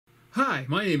Hi,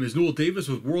 my name is Noel Davis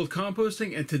with World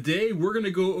Composting, and today we're going to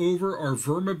go over our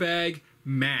Vermibag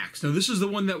Max. Now this is the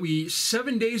one that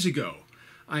 7 days ago,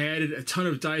 I added a ton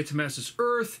of diatomaceous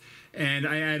earth, and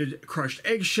I added crushed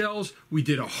eggshells. We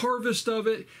did a harvest of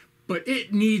it, but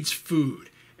it needs food.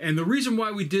 And the reason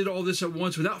why we did all this at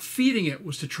once without feeding it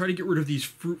was to try to get rid of these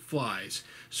fruit flies.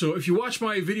 So if you watch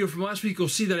my video from last week, you'll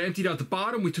see that I emptied out the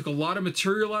bottom. We took a lot of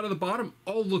material out of the bottom.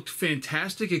 All looked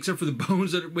fantastic except for the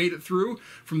bones that it made it through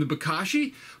from the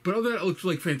bokashi. But other than that, it looked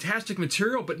like fantastic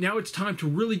material. But now it's time to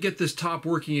really get this top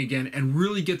working again and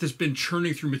really get this bin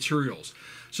churning through materials.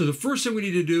 So the first thing we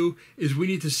need to do is we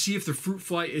need to see if the fruit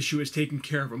fly issue is taken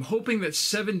care of. I'm hoping that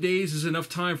 7 days is enough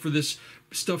time for this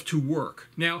stuff to work.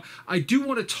 Now, I do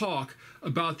want to talk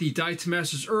about the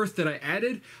diatomaceous earth that I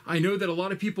added. I know that a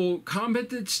lot of people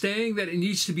commented saying that it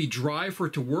needs to be dry for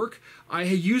it to work. I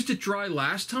had used it dry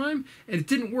last time and it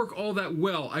didn't work all that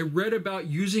well. I read about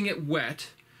using it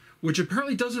wet, which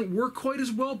apparently doesn't work quite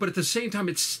as well, but at the same time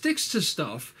it sticks to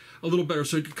stuff a little better.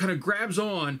 So it kind of grabs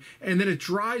on and then it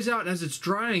dries out, and as it's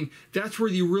drying, that's where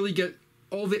you really get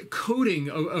all the coating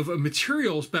of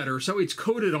materials better. So it's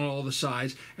coated on all the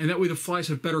sides, and that way the flies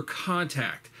have better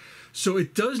contact. So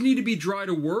it does need to be dry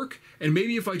to work, and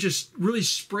maybe if I just really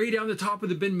spray down the top of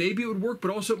the bin, maybe it would work,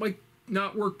 but also it might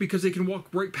not work because they can walk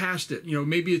right past it. You know,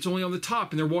 maybe it's only on the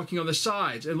top and they're walking on the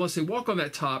sides. Unless they walk on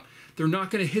that top, they're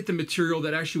not going to hit the material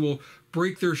that actually will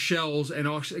break their shells and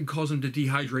cause them to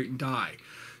dehydrate and die.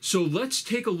 So let's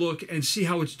take a look and see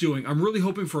how it's doing. I'm really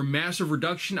hoping for a massive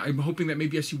reduction. I'm hoping that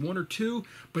maybe I see 1 or 2,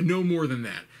 but no more than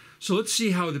that. So let's see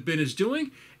how the bin is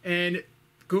doing and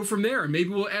go from there. And maybe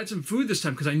we'll add some food this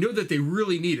time because I know that they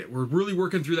really need it. We're really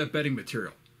working through that bedding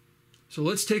material. So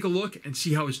let's take a look and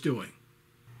see how it's doing.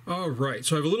 All right,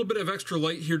 so I have a little bit of extra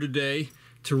light here today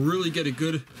to really get a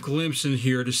good glimpse in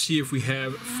here to see if we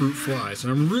have fruit flies.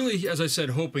 And I'm really, as I said,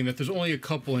 hoping that there's only a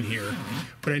couple in here,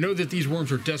 but I know that these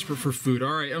worms are desperate for food.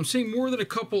 All right, I'm seeing more than a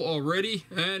couple already,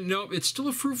 and no, it's still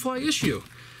a fruit fly issue.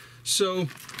 So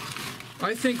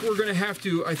I think we're gonna have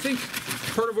to,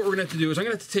 part of what we're gonna have to do is I'm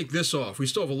gonna have to take this off. We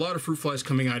still have a lot of fruit flies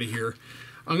coming out of here.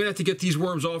 I'm gonna have to get these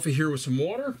worms off of here with some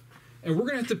water, and we're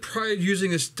gonna have to try using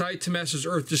this diatomaceous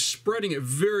earth, just spreading it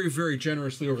very, very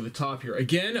generously over the top here.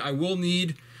 Again, I will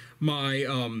need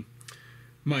my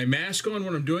my mask on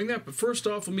when I'm doing that, but first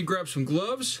off, let me grab some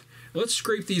gloves. Let's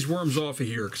scrape these worms off of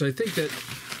here, because I think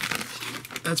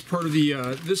that's part of the,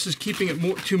 this is keeping it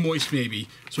too moist maybe,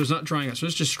 so it's not drying out. So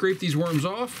let's just scrape these worms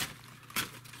off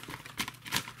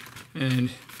and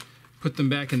put them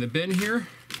back in the bin here.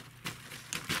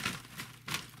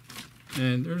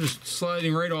 And they're just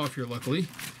sliding right off here, luckily.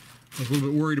 I was a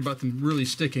little bit worried about them really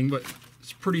sticking, but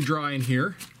it's pretty dry in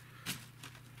here.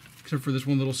 Except for this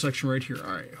one little section right here.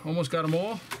 All right, almost got them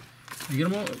all. I get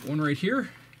them all. One right here.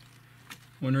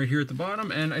 One right here at the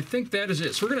bottom. And I think that is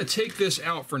it. So we're going to take this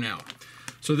out for now.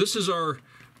 So this is our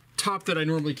top that I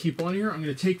normally keep on here. I'm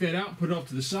going to take that out, put it off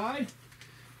to the side.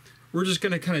 We're just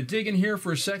going to kind of dig in here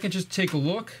for a second, just take a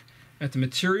look at the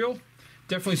material.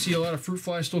 Definitely see a lot of fruit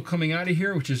flies still coming out of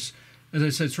here, which is, as I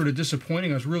said, sort of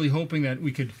disappointing. I was really hoping that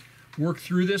we could work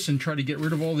through this and try to get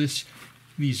rid of all these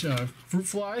fruit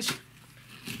flies.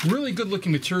 Really good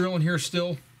looking material in here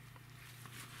still.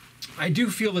 I do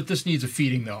feel that this needs a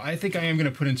feeding though. I think I am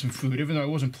going to put in some food, even though I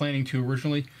wasn't planning to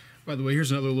originally. By the way,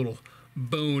 here's another little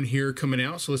bone here coming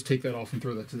out, so let's take that off and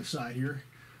throw that to the side here.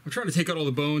 I'm trying to take out all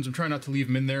the bones. I'm trying not to leave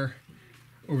them in there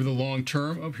over the long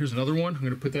term. Oh, here's another one. I'm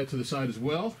going to put that to the side as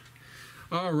well.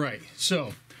 All right,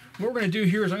 so what we're going to do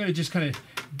here is I'm going to just kind of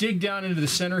dig down into the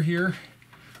center here.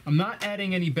 I'm not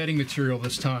adding any bedding material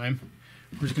this time.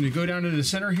 We're just going to go down into the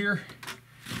center here,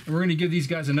 and we're going to give these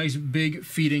guys a nice big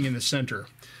feeding in the center.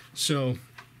 So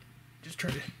just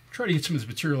try to get some of this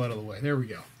material out of the way. There we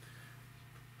go.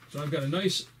 So I've got a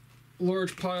nice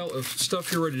large pile of stuff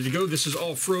here ready to go. This is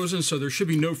all frozen, so there should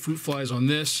be no fruit flies on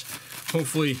this.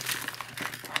 Hopefully.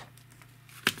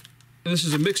 And this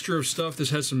is a mixture of stuff. This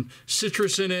has some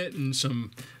citrus in it and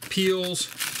some peels.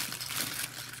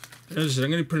 As I said,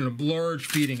 I'm going to put in a large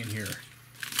feeding in here.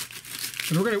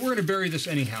 And we're going to bury this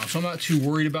anyhow, so I'm not too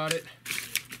worried about it.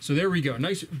 So there we go.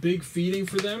 Nice big feeding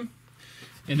for them.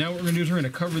 And now what we're going to do is we're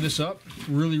going to cover this up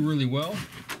really, really well.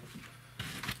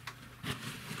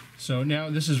 So now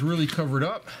this is really covered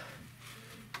up.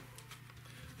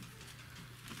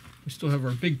 We still have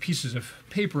our big pieces of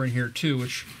paper in here too,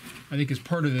 which I think is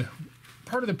part of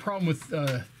the problem with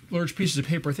large pieces of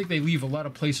paper. I think they leave a lot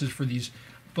of places for these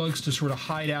bugs to sort of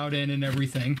hide out in and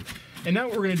everything. And now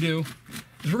what we're going to do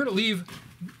is we're going to leave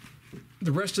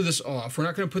the rest of this off. We're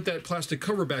not going to put that plastic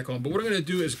cover back on, but what I'm going to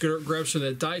do is grab some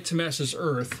of that diatomaceous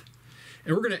earth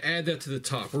and we're going to add that to the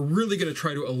top. We're really going to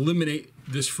try to eliminate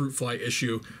this fruit fly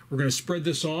issue. We're going to spread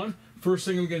this on. First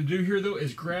thing I'm going to do here, though,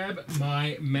 is grab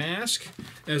my mask.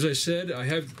 As I said, I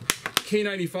have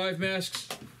K95 masks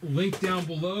linked down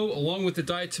below, along with the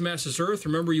diatomaceous earth.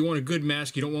 Remember, you want a good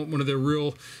mask. You don't want one of the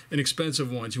real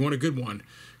inexpensive ones. You want a good one,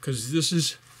 because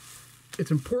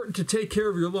it's important to take care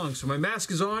of your lungs. So my mask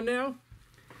is on now,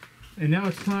 and now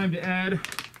it's time to add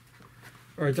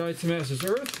our diatomaceous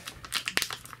earth.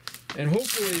 And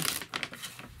hopefully,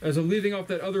 as I'm leaving off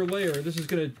that other layer, this is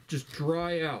going to just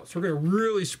dry out. So we're going to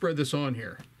really spread this on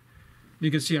here. You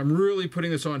can see I'm really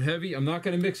putting this on heavy. I'm not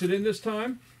going to mix it in this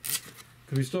time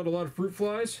because we still had a lot of fruit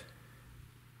flies.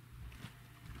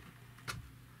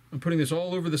 I'm putting this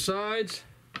all over the sides,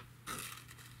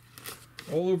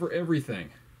 all over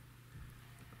everything.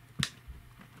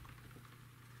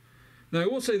 Now I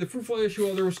will say the fruit fly issue,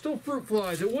 while there were still fruit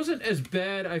flies, it wasn't as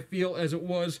bad, I feel, as it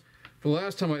was the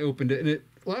last time I opened it. And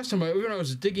last time when I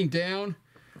was digging down,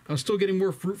 I was still getting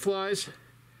more fruit flies.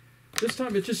 This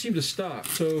time it just seemed to stop.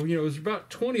 So, you know, it was about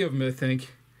 20 of them, I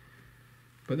think.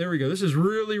 But there we go. This is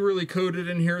really, really coated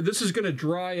in here. This is going to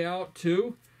dry out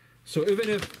too. So even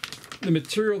if the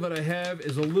material that I have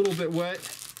is a little bit wet,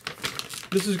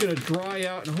 this is going to dry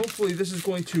out, and hopefully this is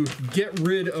going to get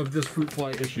rid of this fruit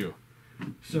fly issue.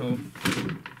 So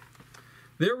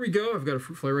there we go. I've got a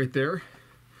fruit fly right there.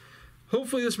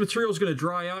 Hopefully this material is going to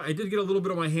dry out. I did get a little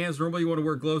bit on my hands. Normally you want to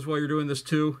wear gloves while you're doing this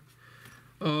too.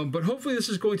 But hopefully this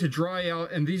is going to dry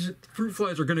out and these fruit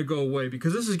flies are going to go away,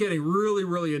 because this is getting really,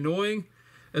 really annoying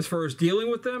as far as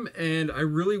dealing with them. And I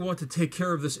really want to take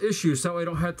care of this issue so I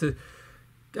don't have to,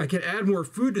 I can add more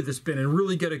food to this bin and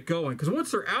really get it going. Because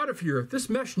once they're out of here, this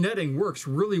mesh netting works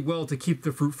really well to keep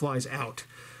the fruit flies out.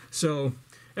 So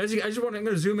I'm going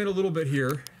to zoom in a little bit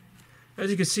here.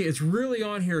 As you can see, it's really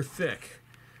on here thick.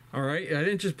 All right, I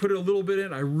didn't just put it a little bit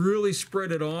in, I really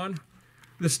spread it on.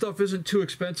 This stuff isn't too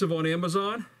expensive on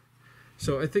Amazon.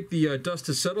 So I think the dust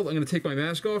has settled. I'm going to take my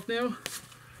mask off now.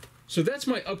 So that's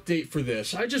my update for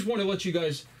this. I just want to let you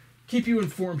guys, keep you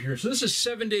informed here. So this is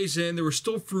 7 days in. There were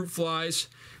still fruit flies.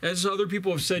 As other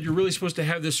people have said, you're really supposed to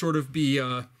have this sort of be,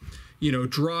 you know,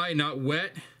 dry, not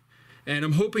wet. And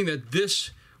I'm hoping that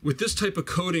this, with this type of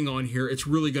coating on here, it's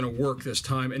really going to work this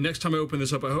time. And next time I open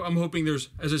this up, I'm hoping there's,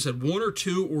 as I said, 1 or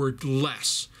 2 or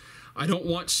less. I don't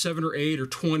want 7 or 8 or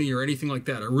 20 or anything like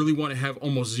that. I really want to have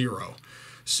almost 0.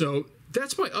 So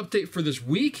that's my update for this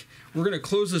week. We're going to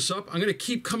close this up. I'm going to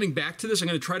keep coming back to this. I'm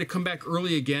going to try to come back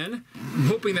early again. I'm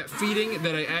hoping that feeding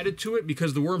that I added to it,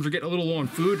 because the worms are getting a little low on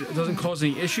food, it doesn't cause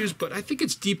any issues, but I think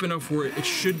it's deep enough where it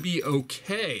should be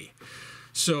okay.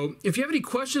 So if you have any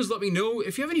questions, let me know.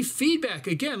 If you have any feedback,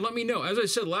 again, let me know. As I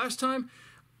said last time,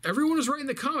 everyone was right in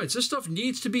the comments. This stuff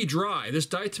needs to be dry. This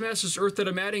diatomaceous earth that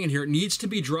I'm adding in here, it needs to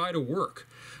be dry to work.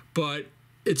 But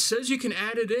it says you can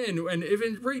add it in, and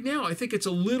even right now, I think it's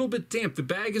a little bit damp. The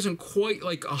bag isn't quite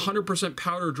like 100%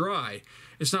 powder dry.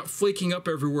 It's not flaking up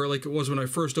everywhere like it was when I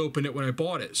first opened it when I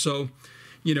bought it. So,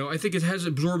 you know, I think it has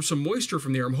absorbed some moisture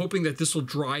from there. I'm hoping that this will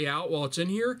dry out while it's in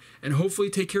here and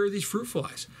hopefully take care of these fruit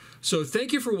flies. So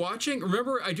thank you for watching.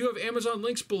 Remember, I do have Amazon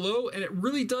links below, and it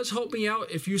really does help me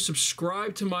out if you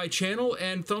subscribe to my channel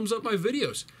and thumbs up my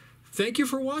videos. Thank you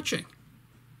for watching.